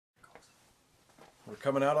We're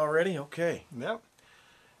coming out already? Okay. Yep.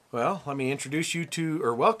 Well, let me introduce you to,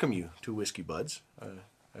 or welcome you to Whiskey Buds.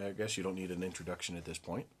 I guess you don't need an introduction at this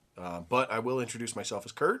point. But I will introduce myself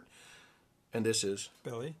as Kurt. And this is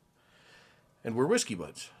Billy. And we're Whiskey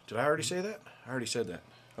Buds. Did I already say that? I already said that.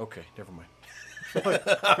 Okay, never mind.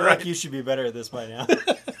 I feel like you should be better at this by now.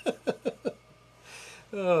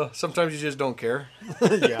 Sometimes you just don't care.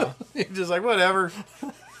 Yeah. You're just like, whatever.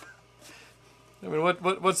 I mean,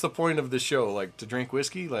 what's the point of the show? Like, to drink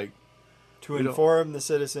whiskey? Like, To inform the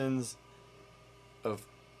citizens of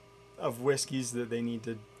whiskeys that they need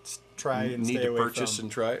to try and need stay to away purchase from.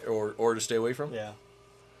 and try, or to stay away from? Yeah.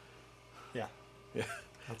 Yeah. Yeah.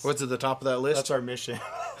 What's at the top of that list? That's our mission.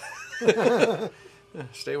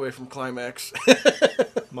 Stay away from Climax.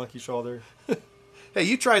 Monkey shoulder. Hey,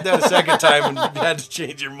 you tried that a second time and had to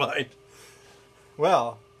change your mind.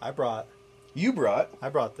 Well, I brought You brought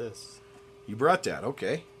this that,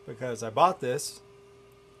 okay. because I bought this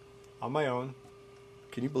on my own.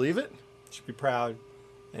 Can you believe it? Should be proud.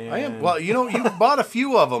 And I am. Well, you bought a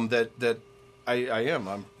few of them that I am.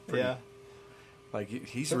 I'm pretty, yeah. like,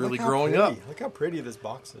 he's But really look how growing pretty. up. Look how pretty this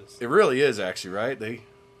box is. It really is, actually, right? They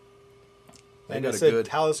And got it a said good...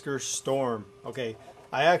 Talisker Storm. Okay,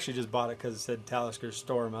 I actually just bought it because it said Talisker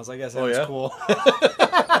Storm. I was like, that sounds yeah? cool.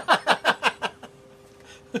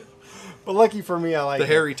 But lucky for me, I like The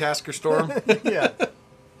Harry Tasker Storm? Yeah.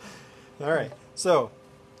 All right. So,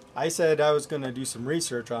 I said I was going to do some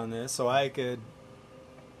research on this so I could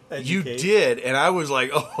You educate. did, and I was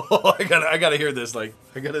like, oh, I gotta hear this. Like,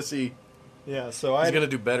 I gotta see. Yeah, so He's gonna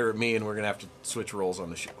do better at me, and we're gonna have to switch roles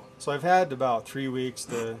on the show. So I've had about 3 weeks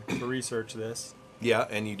to research this. Yeah,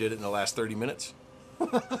 and you did it in the last 30 minutes.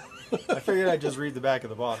 I figured I'd just read the back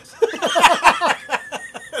of the box.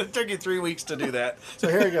 It took you 3 weeks to do that. So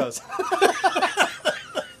here it goes.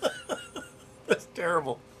 That's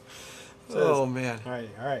terrible. So man. All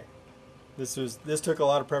right. This took a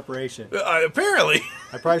lot of preparation. Apparently,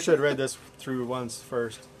 I probably should have read this through once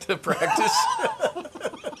first. to practice.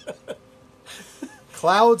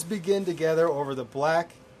 Clouds begin to gather over the black...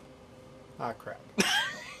 Ah, crap.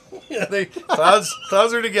 Yeah, clouds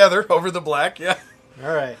are together over the black. Yeah.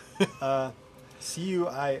 All right.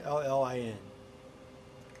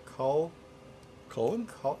 Cuillin.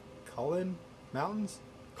 Cullen Mountains?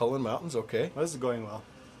 Cullen Mountains. Okay. Well, this is going well.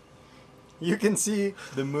 You can see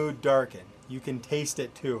the mood darken. You can taste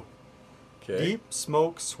it too. Okay. Deep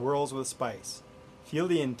smoke swirls with spice. Feel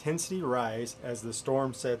the intensity rise as the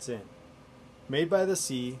storm sets in. Made by the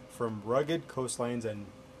sea, from rugged coastlines and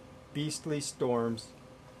beastly storms.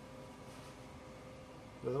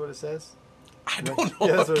 Is that what it says? I don't know.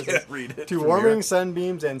 Yeah, that's what I it can't says. read it. To from warming here.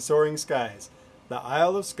 sunbeams and soaring skies, the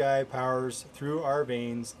Isle of Skye powers through our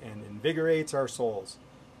veins and invigorates our souls.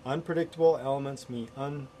 Unpredictable elements meet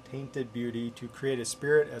untainted beauty to create a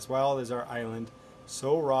spirit as wild as our island,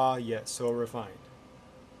 so raw yet so refined.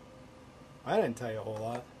 I didn't tell you a whole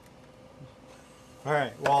lot. All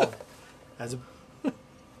right, well,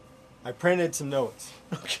 I printed some notes,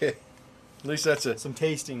 Okay. At least that's it. some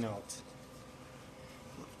tasting notes.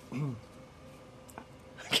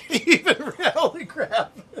 Can't even. Holy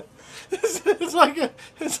crap! It's like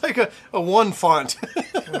a one font,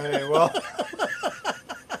 All right, well,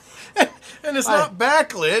 and it's not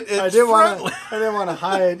backlit. It's I didn't frontlit. want to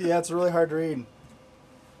hide. Yeah, it's really hard to read.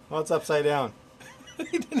 Well, it's upside down.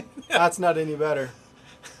 That's not any better.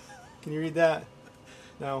 Can you read that?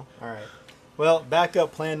 No? All right. Well,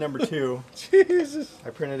 backup plan number 2. Jesus! I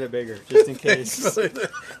printed it bigger, just in case.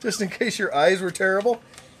 Just in case your eyes were terrible.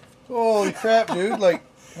 Holy crap, dude! Like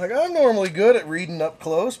I'm normally good at reading up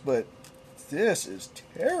close, but this is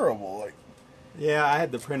terrible. Like, Yeah, I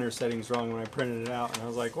had the printer settings wrong when I printed it out, and I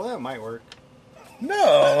was like, well, that might work.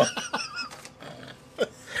 no. I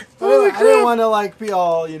didn't want to be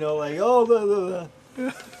all, like, oh, blah, blah,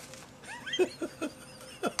 blah.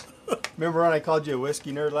 Remember when I called you a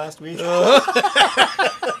whiskey nerd last week?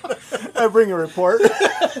 I bring a report.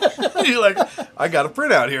 You're like, I got a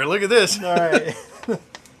printout here. Look at this. All right.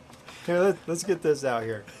 Here, let's get this out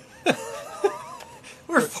here.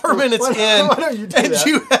 We're 4 minutes why in, don't you do and that?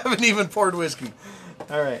 you haven't even poured whiskey.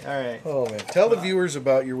 All right. Oh man! Tell the viewers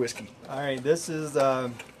about your whiskey. All right, this is,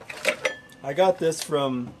 I got this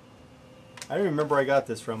from, I don't even remember where I got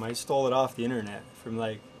this from. I stole it off the internet from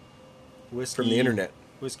whiskey. From the internet.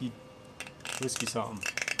 Whiskey something.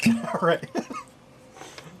 All right.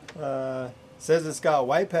 Says it's got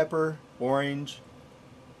white pepper, orange,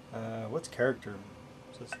 what's character?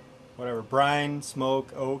 Just whatever. Brine,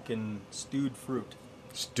 smoke, oak, and stewed fruit.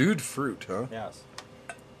 Stewed fruit, huh? Yes.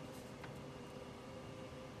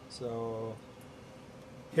 So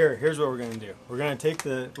here's what we're gonna do. We're gonna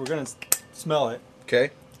smell it.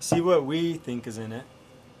 Okay. See what we think is in it.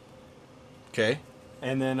 Okay.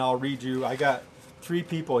 And then I'll read you. I got 3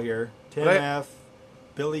 people here: Tim Right. F.,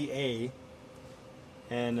 Billy A.,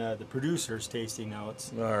 and the producer's tasting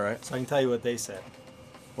notes. All right. So I can tell you what they said.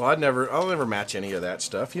 Well, I'll never match any of that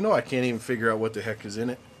stuff. You know, I can't even figure out what the heck is in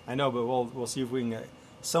it. I know, but we'll see if we can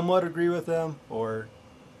somewhat agree with them or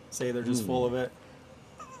say they're just full of it.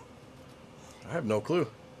 I have no clue.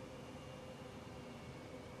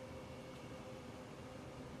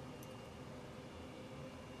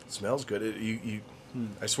 It smells good.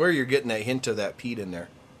 I swear you're getting a hint of that peat in there.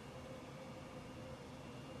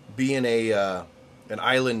 Being an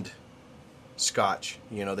island Scotch,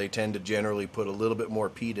 you know, they tend to generally put a little bit more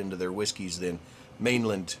peat into their whiskeys than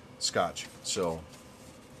mainland Scotch. So,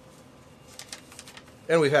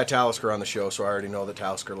 and we've had Talisker on the show, so I already know that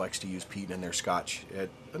Talisker likes to use peat in their Scotch at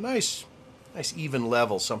a nice even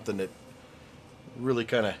level, something that really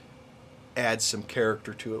kind of adds some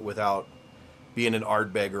character to it without being an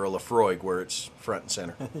Ardbeg or a Lafroig where it's front and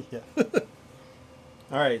center. Yeah.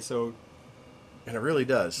 All right, so And it really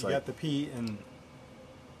does. you got the peat and...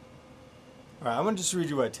 All right, I'm going to just read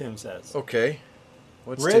you what Tim says. Okay.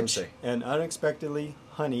 What's Rich Tim say? and unexpectedly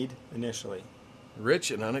honeyed initially.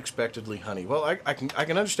 Rich and unexpectedly honey. Well, I can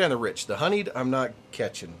understand the rich. The honeyed I'm not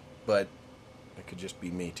catching, but it could just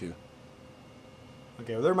be me too.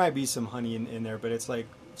 Okay, well, there might be some honey in there, but it's like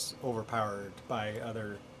overpowered by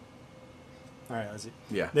other... All right, let's see.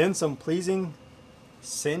 Yeah. Then some pleasing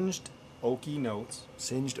singed oaky notes.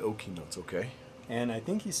 Singed oaky notes, okay. And I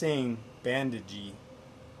think he's saying bandagey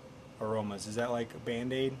aromas. Is that like a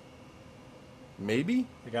Band-Aid? Maybe?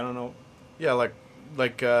 Like, I don't know. Yeah, like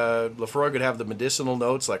Lafroig would have the medicinal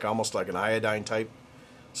notes, like almost like an iodine type.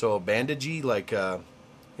 So a bandagey, like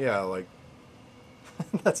like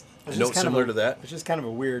That's a note similar to that. It's just kind of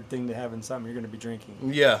a weird thing to have in something you're going to be drinking.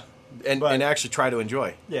 Yeah, and But- actually try to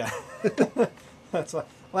enjoy. Yeah. That's why.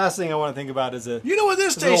 Last thing I want to think about is You know what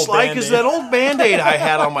this It's an tastes old like? Is Band-Aid. that old Band-Aid I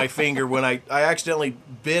had on my finger when I accidentally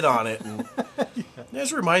bit on it. And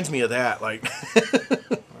this reminds me of that. Like,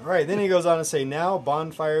 All right, then he goes on to say, now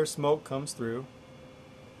bonfire smoke comes through.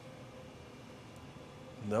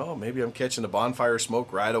 no, maybe I'm catching the bonfire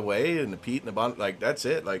smoke right away and the peat and the like, that's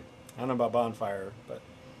it. Like, I don't know about bonfire,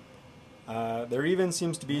 but there even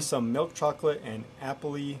seems to be some milk chocolate and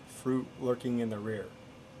appley fruit lurking in the rear.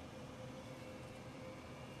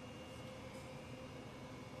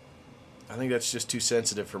 I think that's just too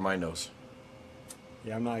sensitive for my nose.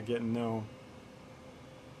 Yeah, I'm not getting no.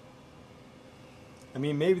 I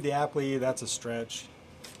mean, maybe the appley, that's a stretch.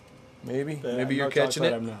 Maybe But you're milk catching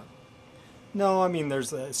chocolate, it. I'm not. No, I mean,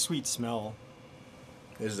 there's a sweet smell.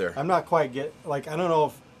 Is there? I'm not quite I don't know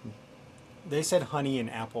if they said honey and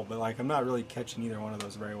apple, but like I'm not really catching either one of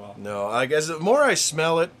those very well. No, I guess the more I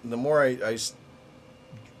smell it, the more I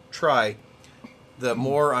try, the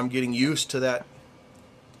more I'm getting used to that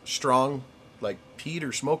strong, like peat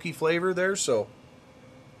or smoky flavor there. So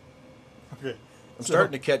Okay. I'm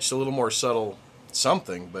starting to catch a little more subtle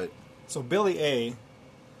something, but So Billy A.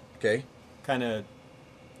 okay. kind of,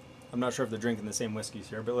 I'm not sure if they're drinking the same whiskeys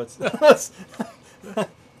here, but let's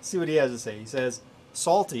see what he has to say. He says,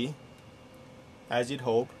 salty, as you'd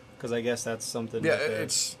hope, because I guess that's something. Yeah, that the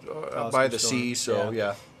it's Talisker by the store- sea, so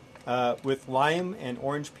yeah. With lime and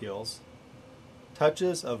orange peels,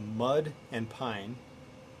 touches of mud and pine.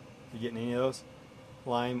 You getting any of those?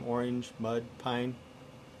 Lime, orange, mud, pine.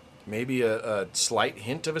 Maybe a slight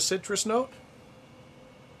hint of a citrus note.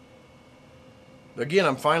 Again,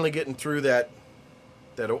 I'm finally getting through that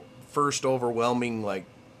first overwhelming, like,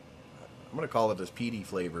 I'm going to call it this peaty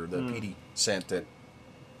flavor, the peaty scent that.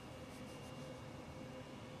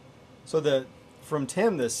 So from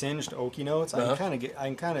Tim, the singed oaky notes, Uh-huh. I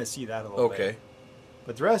can kind of see that a little bit. Okay.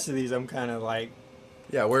 But the rest of these, I'm kind of like,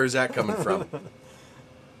 Yeah, where is that coming from?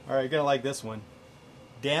 all right, you're gonna like this one.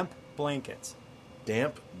 Damp blankets.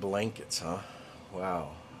 Damp blankets, huh?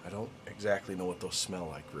 Wow. I don't exactly know what those smell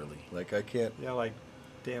like, really. Like, I can't. Yeah, like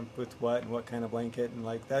damp with what and what kind of blanket, and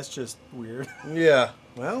like that's just weird. Yeah.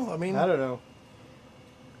 Well, I mean. I don't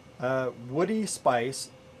know. Woody spice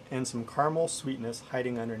and some caramel sweetness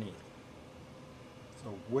hiding underneath.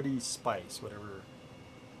 So woody spice, whatever,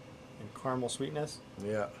 and caramel sweetness.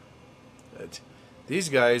 Yeah. These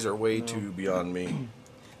guys are way No. too beyond me.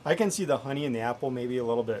 I can see the honey and the apple maybe a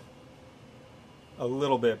little bit,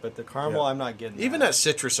 but the caramel Yeah. I'm not getting. Even that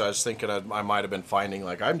citrus, I was thinking I might have been finding.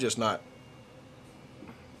 Like, I'm just not.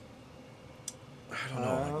 I don't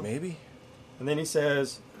know. Like, maybe. And then he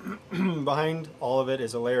says, behind all of it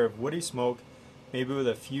is a layer of woody smoke, maybe with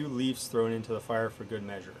a few leaves thrown into the fire for good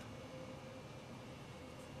measure.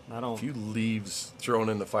 I A don't. few leaves thrown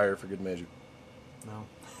in the fire for good measure. No.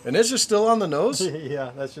 And this is still on the nose?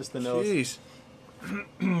 Yeah, that's just the nose. Jeez.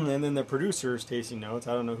 And then the producer's tasting notes.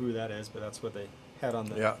 I don't know who that is, but that's what they had on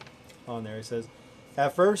the on there. It says,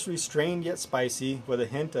 at first restrained yet spicy with a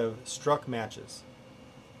hint of struck matches.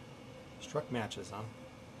 Struck matches, huh?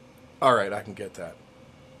 All right, I can get that.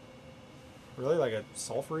 Really, like a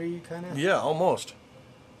sulfury kind of? Yeah, almost.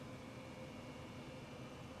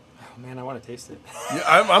 Oh man, I want to taste it. Yeah,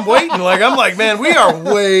 I'm waiting. I'm like, man, we are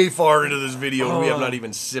way far into this video and we have not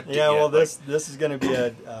even sipped it yet. Yeah, well, this is going to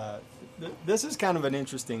be this is kind of an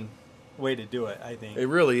interesting way to do it, I think. It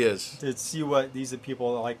really is. To see what these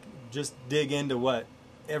people like, just dig into what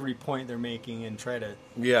every point they're making and try to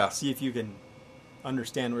see if you can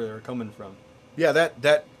understand where they're coming from. Yeah,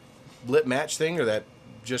 that lit match thing, or that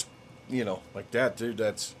just, like that, dude,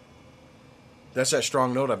 that's that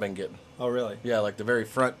strong note I've been getting. Oh, really? Yeah, like the very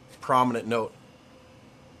front prominent note.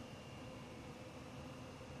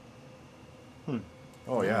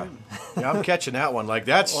 Oh, yeah. Yeah, I'm catching that one. Like,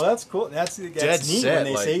 that's... Well, that's cool. That's neat when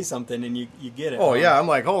they say something and you get it. Oh, yeah. I'm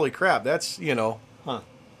like, holy crap. That's, Huh. All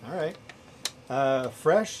right.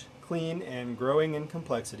 Fresh, clean, and growing in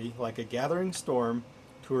complexity, like a gathering storm,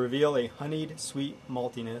 to reveal a honeyed, sweet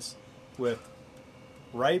maltiness with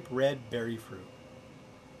ripe red berry fruit.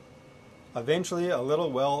 Eventually, a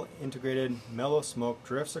little well-integrated, mellow smoke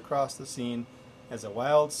drifts across the scene as a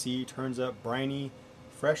wild sea turns up briny,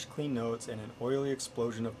 fresh, clean notes and an oily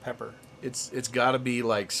explosion of pepper. It's got to be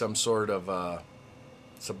like some sort of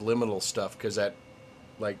subliminal stuff, because that,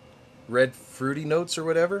 like, red fruity notes or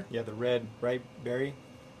whatever. Yeah, the ripe red berry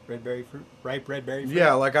fruit.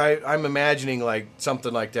 Yeah, like I'm imagining like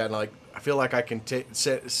something like that, and like I feel like I can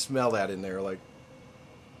smell that in there, like.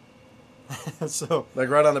 So, like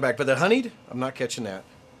right on the back, but the honeyed, I'm not catching that.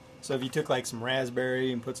 So if you took like some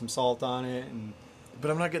raspberry and put some salt on it, but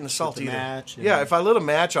I'm not getting the salt either. Match yeah, if I lit a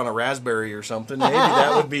match on a raspberry or something, maybe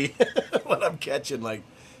that would be what I'm catching, like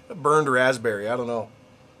a burned raspberry. I don't know.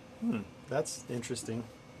 That's interesting.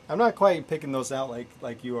 I'm not quite picking those out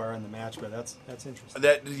like you are in the match, but that's interesting.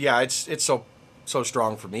 It's so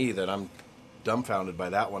strong for me that I'm dumbfounded by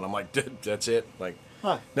that one. I'm like, dude, that's it. Like,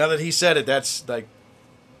 now that he said it, that's like.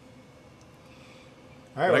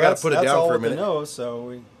 All right, I got to put it down for a minute. The nose,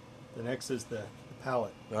 so the next is the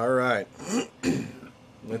palate. All right,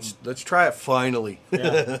 let's try it finally.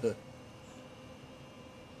 Yeah.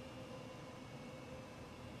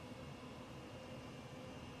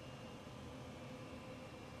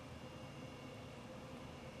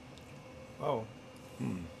 Oh.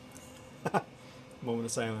 Moment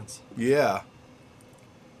of silence. Yeah.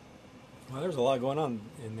 Well, there's a lot going on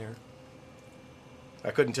in there. I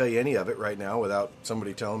couldn't tell you any of it right now without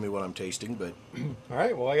somebody telling me what I'm tasting, but... All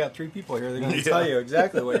right, well, I got 3 people here. They're going to tell you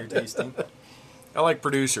exactly what you're tasting. I like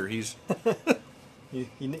producer. He's...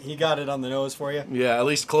 he got it on the nose for you? Yeah, at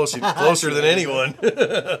least closer than anyone.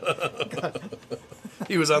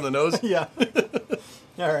 He was on the nose? Yeah.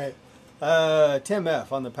 All right. Tim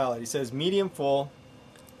F. on the palate. He says, medium full,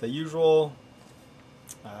 the usual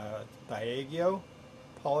Diageo,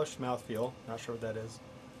 polished mouthfeel. Not sure what that is.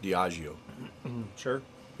 Diageo. Sure.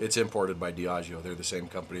 It's imported by Diageo. They're the same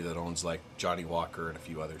company that owns like Johnny Walker and a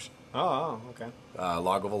few others. Oh, okay.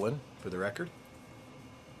 Lagavulin, for the record.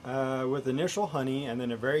 With initial honey and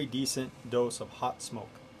then a very decent dose of hot smoke.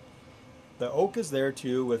 The oak is there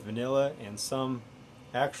too, with vanilla and some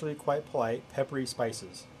actually quite polite peppery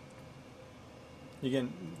spices.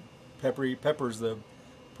 Again, pepper's the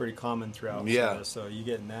pretty common throughout. Yeah. So you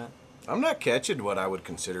getting that? I'm not catching what I would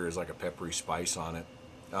consider as like a peppery spice on it.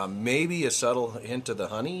 Maybe a subtle hint of the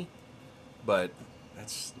honey, but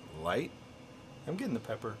that's light. I'm getting the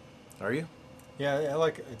pepper. Are you? Yeah, I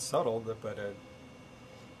like it. It's subtle, but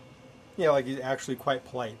yeah, like it's actually quite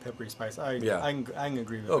polite peppery spice. I can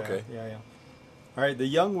agree with that. Okay. Yeah. All right, the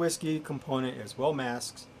young whiskey component is well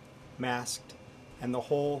masked, and the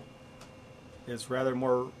whole is rather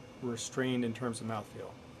more restrained in terms of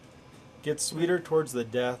mouthfeel. Gets sweeter towards the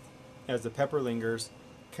death as the pepper lingers,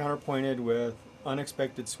 counterpointed with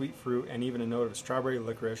unexpected sweet fruit and even a note of strawberry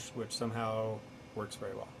licorice, which somehow works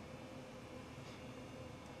very well.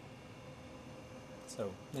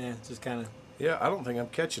 So, it's just kind of... Yeah, I don't think I'm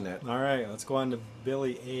catching that. All right, let's go on to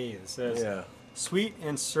Billy A. It says, sweet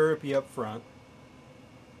and syrupy up front.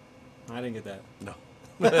 I didn't get that. No.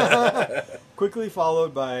 Quickly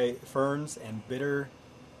followed by ferns and bitter,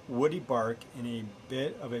 woody bark in a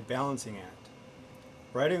bit of a balancing act.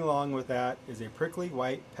 Riding along with that is a prickly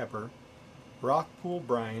white pepper, rock pool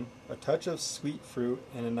brine, a touch of sweet fruit,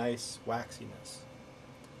 and a nice waxiness.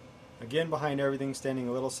 Again, behind everything, standing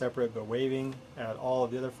a little separate but waving at all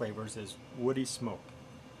of the other flavors, is woody smoke,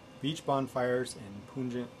 beach bonfires, and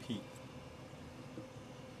pungent peat.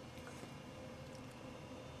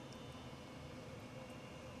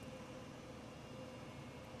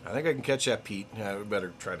 I think I can catch that peat. Yeah, we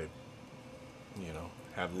better try to,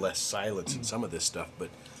 have less silence in some of this stuff. But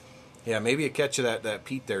yeah, maybe a catch of that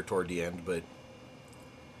peat there toward the end. But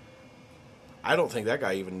I don't think that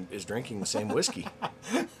guy even is drinking the same whiskey.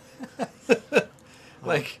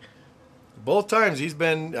 Like, both times he's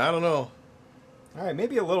been, I don't know. All right,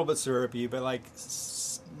 maybe a little bit syrupy, but like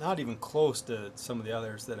not even close to some of the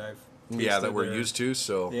others that I've tasted. Yeah, that we're used to.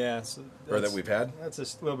 So yeah, so or that we've had. That's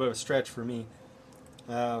a little bit of a stretch for me.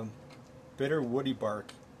 Bitter woody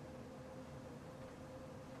bark.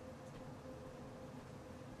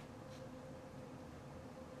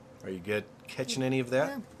 Are you catching any of that?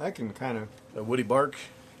 Yeah, I can kind of. A woody bark?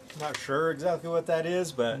 Not sure exactly what that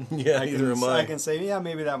is, but yeah, neither am I. I can say, yeah,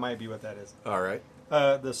 maybe that might be what that is. All right.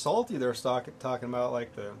 The salty they're talking about,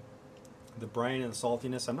 like the brine and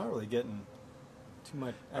saltiness. I'm not really getting too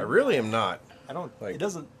much. I really am not. I don't. Like, it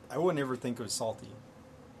doesn't. I wouldn't ever think it was salty.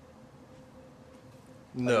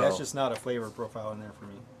 No, like, that's just not a flavor profile in there for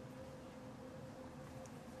me.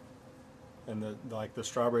 And the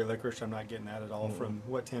strawberry licorice, I'm not getting that at all from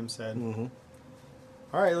what Tim said. Mm-hmm.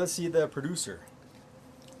 All right, let's see the producer.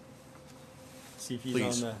 See if he's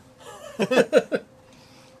Please. on the.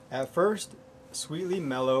 At first, sweetly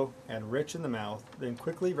mellow and rich in the mouth, then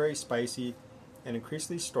quickly very spicy and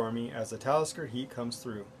increasingly stormy as the Talisker heat comes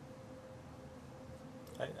through.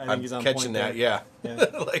 I think I'm he's on catching point that. there. Yeah.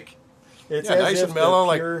 Like, It's yeah, as nice if and mellow, the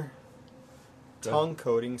like- pure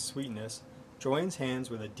tongue-coating sweetness joins hands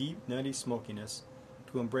with a deep nutty smokiness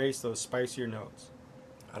to embrace those spicier notes.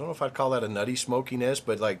 I don't know if I'd call that a nutty smokiness,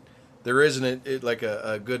 but like there isn't it like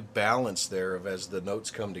a good balance there of as the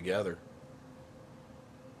notes come together.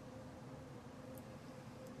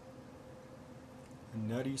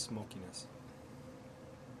 Nutty smokiness.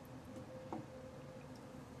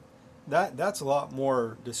 That's a lot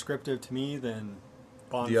more descriptive to me than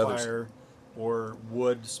bonfire or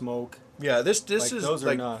wood smoke. Yeah, this Like, is those are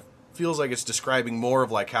like not. feels like it's describing more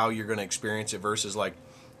of like how you're going to experience it versus like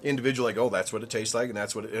individual, like, oh, that's what it tastes like, and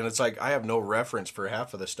that's what and it's like I have no reference for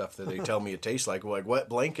half of the stuff that they tell me it tastes like. Like wet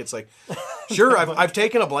blankets, like sure, I've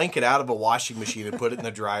taken a blanket out of a washing machine and put it in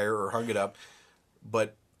the dryer or hung it up,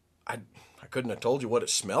 but I couldn't have told you what it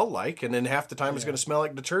smelled like, and then half the time it's going to smell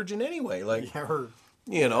like detergent anyway. Like, Yeah, or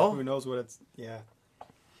who knows what it's. Yeah.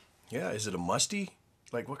 Yeah, is it a musty?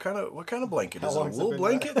 Like what kind of blanket? How Is it a long's it wool been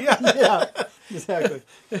blanket? dry? Yeah. Yeah, exactly.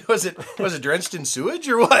 was it drenched in sewage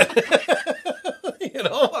or what?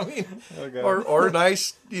 I mean, Oh, God. or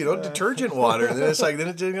nice, detergent water. And then it's like then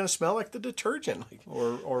it's going to smell like the detergent. Like,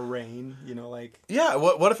 Or rain, like. yeah,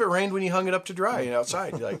 what if it rained when you hung it up to dry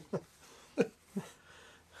outside? You're like,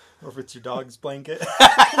 Or if it's your dog's blanket.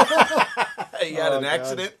 you had an God.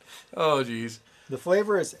 accident. Oh, geez. The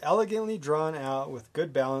flavor is elegantly drawn out with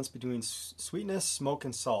good balance between sweetness, smoke,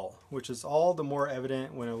 and salt, which is all the more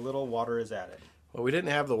evident when a little water is added. Well, we didn't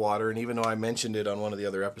have the water, and even though I mentioned it on one of the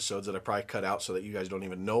other episodes that I probably cut out so that you guys don't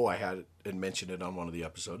even know I had it and mentioned it on one of the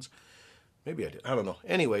episodes. Maybe I did. I don't know.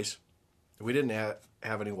 Anyways, we didn't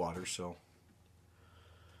have any water, so.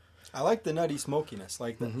 I like the nutty smokiness.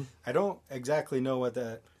 Like Mm-hmm. I don't exactly know what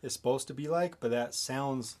that is supposed to be like, but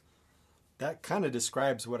that kind of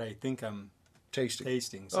describes what I think I'm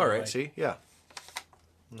tasting. So All right, like, see? Yeah.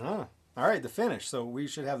 All right, the finish. So we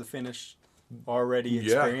should have the finish already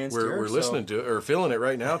Yeah, experienced here. we're listening to it, or feeling it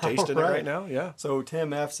right now, tasting it right now, yeah. So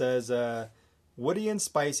Tim F. says, woody and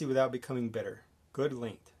spicy without becoming bitter. Good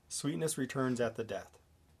length. Sweetness returns at the death.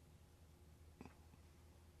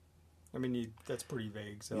 I mean, that's pretty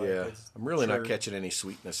vague. So Yeah, it's I'm really sure. not catching any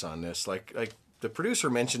sweetness on this. Like the producer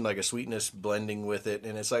mentioned like a sweetness blending with it,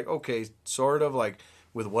 and it's like, okay, sort of like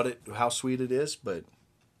with how sweet it is, but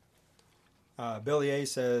Billy A.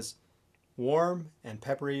 says, warm and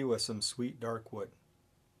peppery with some sweet dark wood.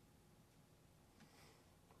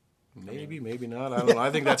 maybe not. I don't know.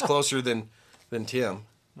 I think that's closer than Tim.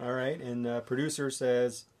 All right, and producer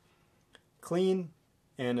says, clean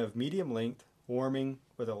and of medium length, warming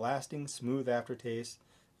with a lasting, smooth aftertaste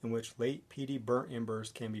in which late peaty burnt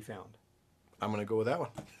embers can be found. I'm going to go with that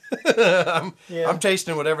one. Yeah. I'm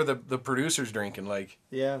tasting whatever the producer's drinking. Like,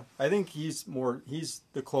 Yeah, I think he's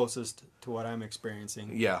the closest to what I'm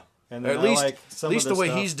experiencing. yeah. And then At I least, like some at least of the the way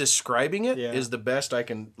stuff. he's describing it is Yeah. the best I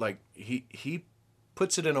can, like, he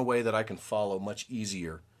puts it in a way that I can follow much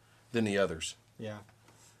easier than the others. Yeah.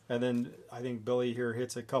 And then I think Billy here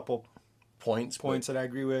hits a couple Points. points that I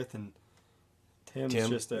agree with, and Tim's Tim,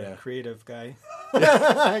 just a yeah. creative guy.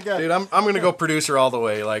 Dude, I'm going to go producer all the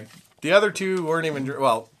way. Like, the other two weren't even,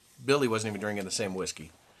 Billy wasn't even drinking the same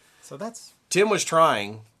whiskey. So that's Tim was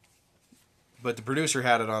trying, but the producer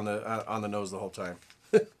had it on the nose the whole time.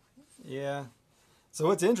 yeah. So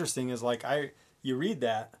what's interesting is like you read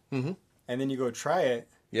that, Mm-hmm. and then you go try it.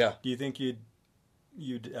 Yeah. Do you think you'd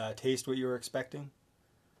taste what you were expecting?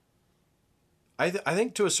 I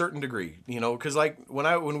think to a certain degree, because like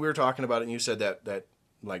when we were talking about it, and you said that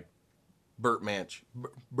like burnt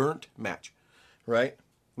match, right?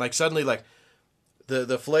 Like suddenly, like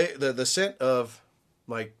the scent of,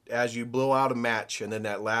 like, as you blow out a match, and then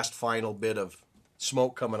that last final bit of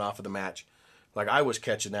smoke coming off of the match, like I was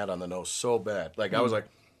catching that on the nose so bad. Like I was like,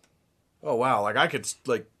 oh wow, like I could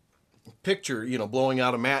like picture blowing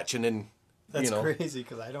out a match, and then That's crazy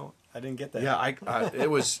because I didn't get that. Yeah, it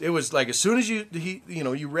was like as soon as you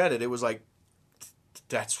read it, it was like,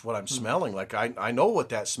 that's what I'm smelling. Like I know what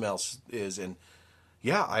that smell is, and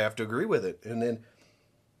yeah, I have to agree with it. And then,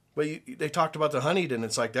 but they talked about the honeyed, and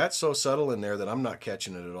it's like that's so subtle in there that I'm not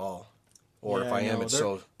catching it at all. Or if I am, it's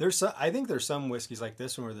so. I think there's some whiskeys like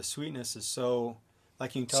this one where the sweetness is so,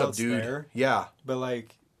 like, you can tell subdued. it's there. Yeah, but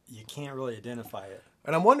like you can't really identify it.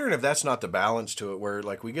 And I'm wondering if that's not the balance to it, where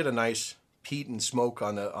like we get a nice peat and smoke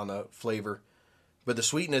on the flavor, but the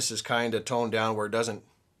sweetness is kind of toned down where it doesn't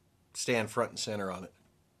stand front and center on it.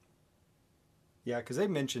 Yeah, because they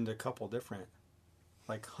mentioned a couple different,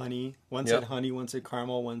 like honey. One said honey, one said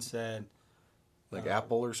caramel, one said like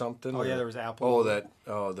apple or something. Oh, yeah, there was apple.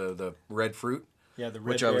 The red fruit. Yeah, the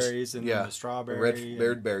red berries and the strawberry.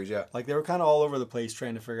 Red berries, yeah. Like they were kind of all over the place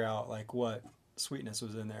trying to figure out like what sweetness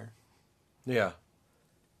was in there. Yeah.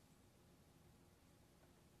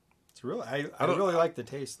 I really like the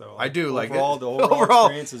taste though. I do like it. The overall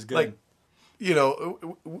experience is good. Like,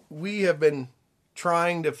 we have been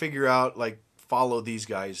trying to figure out, like, follow these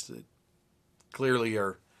guys that clearly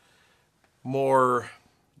are more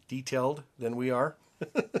detailed than we are.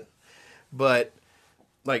 But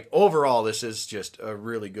like overall, this is just a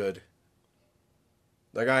really good.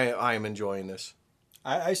 Like I am enjoying this.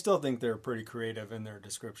 I still think they're pretty creative in their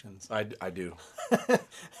descriptions. I do.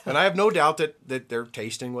 And I have no doubt that they're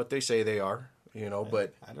tasting what they say they are,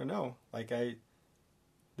 but... I don't know.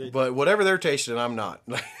 But whatever they're tasting, I'm not.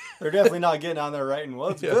 They're definitely not getting on there writing, well,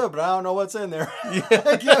 it's good, but I don't know what's in there.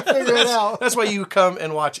 I can't figure it out. That's why you come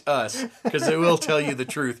and watch us, because they will tell you the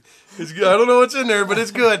truth. It's good. I don't know what's in there, but it's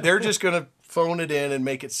good. They're just going to phone it in and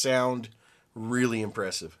make it sound really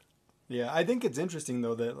impressive. Yeah, I think it's interesting,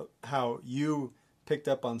 though, that how you picked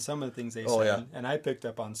up on some of the things they said, and I picked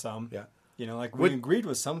up on some. Yeah. We agreed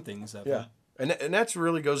with some things. Yeah. And that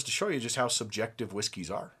really goes to show you just how subjective whiskeys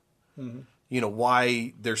are. Mm-hmm.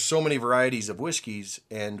 Why there's so many varieties of whiskeys,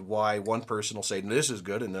 and why one person will say, this is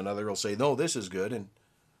good, and another will say, no, this is good. And,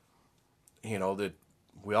 that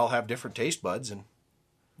we all have different taste buds. And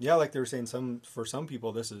yeah, like they were saying, for some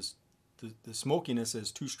people, this is, the smokiness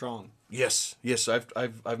is too strong. Yes.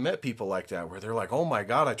 I've met people like that where they're like, oh my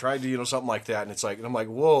God, I tried to, something like that. And it's like, and I'm like,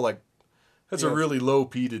 whoa, like, that's a really low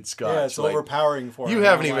peated Scotch. Yeah, it's like, overpowering for you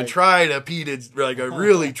haven't even tried a peated, like a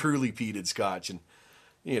really truly peated Scotch. And,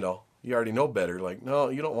 you already know better. Like, no,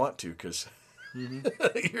 you don't want to, because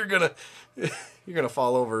you're gonna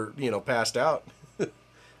fall over, passed out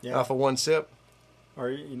off of one sip. Or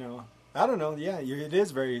I don't know. Yeah, it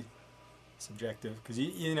is very subjective because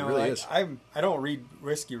it really is. I don't read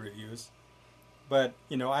whiskey reviews, but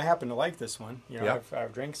I happen to like this one.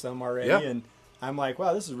 I've drank some already, and I'm like,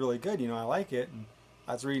 wow, this is really good. I like it. And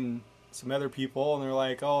I was reading some other people, and they're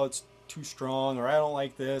like, oh, it's too strong, or I don't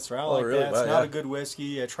like this, or I don't like that. It's not a good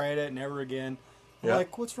whiskey. I tried it, never again. I'm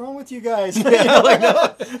like, what's wrong with you guys?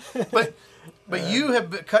 No. But you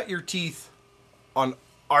have cut your teeth on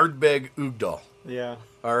Ardbeg Ugdal. Yeah.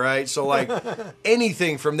 All right. So like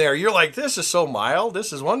anything from there, you're like, this is so mild.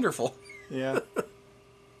 This is wonderful. Yeah.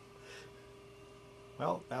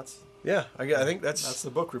 Well, that's. Yeah, I think that's the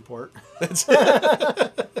book report.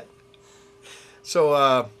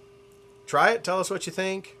 So, try it. Tell us what you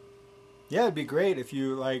think. Yeah, it'd be great if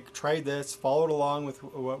you tried this, followed along with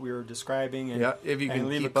what we were describing, and if you can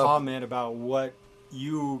leave a comment about what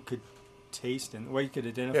you could taste and what you could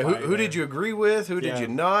identify. Yeah, who did you agree with? Who did you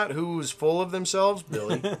not? Who was full of themselves?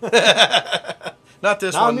 Billy. Not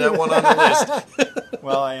this one. That one on the list.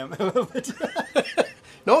 Well, I am a little bit.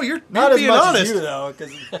 No, you're not being as much honest. As you though,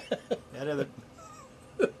 because that other.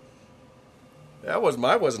 That wasn't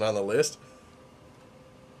on the list.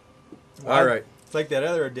 Well, all right. It's like that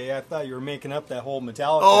other day. I thought you were making up that whole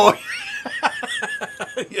Metallica. Oh,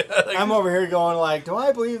 yeah. I'm over here going like, do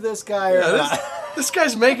I believe this guy or not? This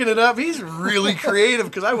guy's making it up. He's really creative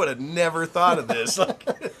because I would have never thought of this.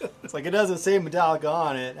 It's like it doesn't say Metallica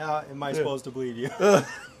on it. How am I supposed to believe you?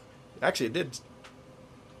 Actually, it did.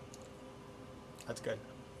 That's good.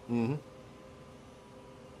 Mm-hmm.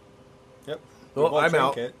 Yep. Well, I'm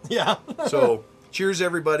out. Yeah. So, cheers,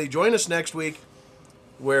 everybody. Join us next week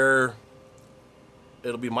where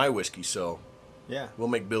it'll be my whiskey. So Yeah. we'll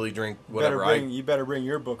make Billy drink whatever You better bring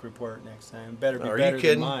your book report next time. Better be Are better you than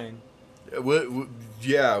kidding? mine.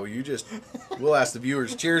 We'll ask the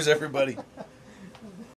viewers. Cheers, everybody.